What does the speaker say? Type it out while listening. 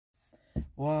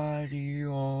Why do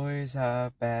you always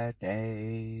have bad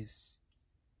days?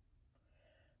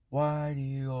 Why do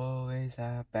you always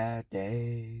have bad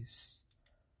days?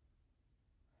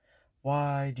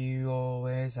 Why do you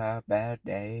always have bad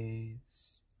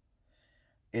days?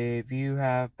 If you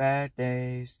have bad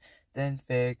days, then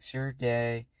fix your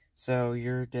day so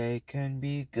your day can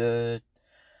be good.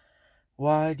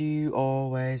 Why do you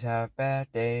always have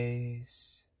bad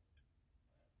days?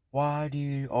 Why do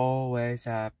you always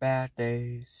have bad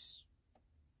days?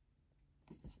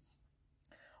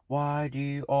 Why do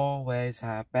you always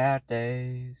have bad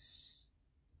days?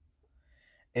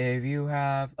 If you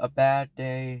have a bad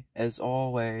day, as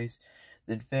always,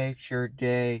 then fix your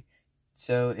day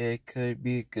so it could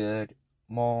be good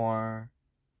more.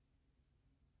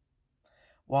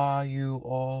 Why you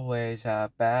always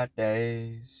have bad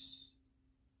days?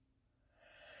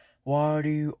 Why do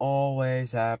you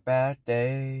always have bad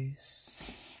days?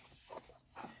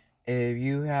 If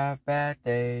you have bad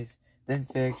days, then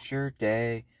fix your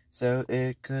day so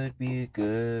it could be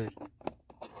good.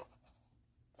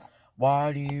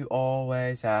 Why do you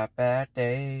always have bad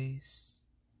days?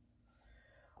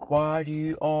 Why do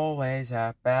you always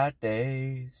have bad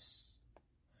days?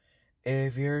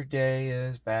 If your day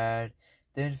is bad,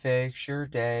 then fix your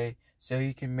day so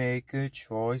you can make good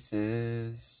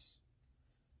choices.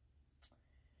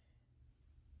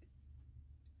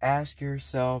 Ask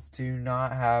yourself to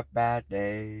not have bad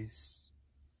days.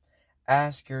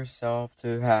 Ask yourself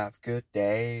to have good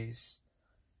days.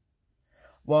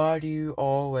 Why do you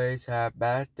always have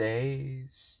bad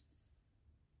days?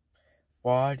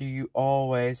 Why do you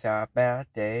always have bad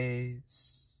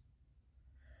days?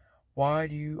 Why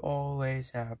do you always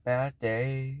have bad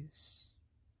days?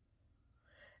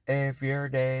 If your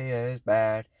day is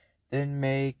bad, then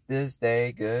make this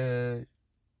day good.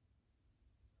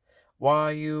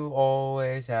 Why you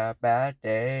always have bad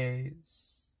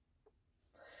days?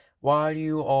 Why do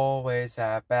you always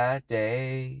have bad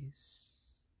days?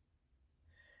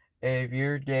 If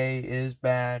your day is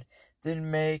bad,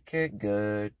 then make it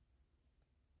good.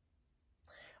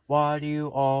 Why do you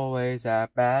always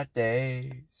have bad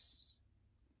days?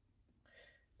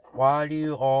 Why do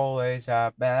you always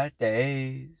have bad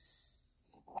days?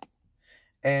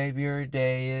 If your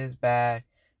day is bad,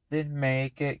 then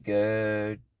make it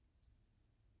good.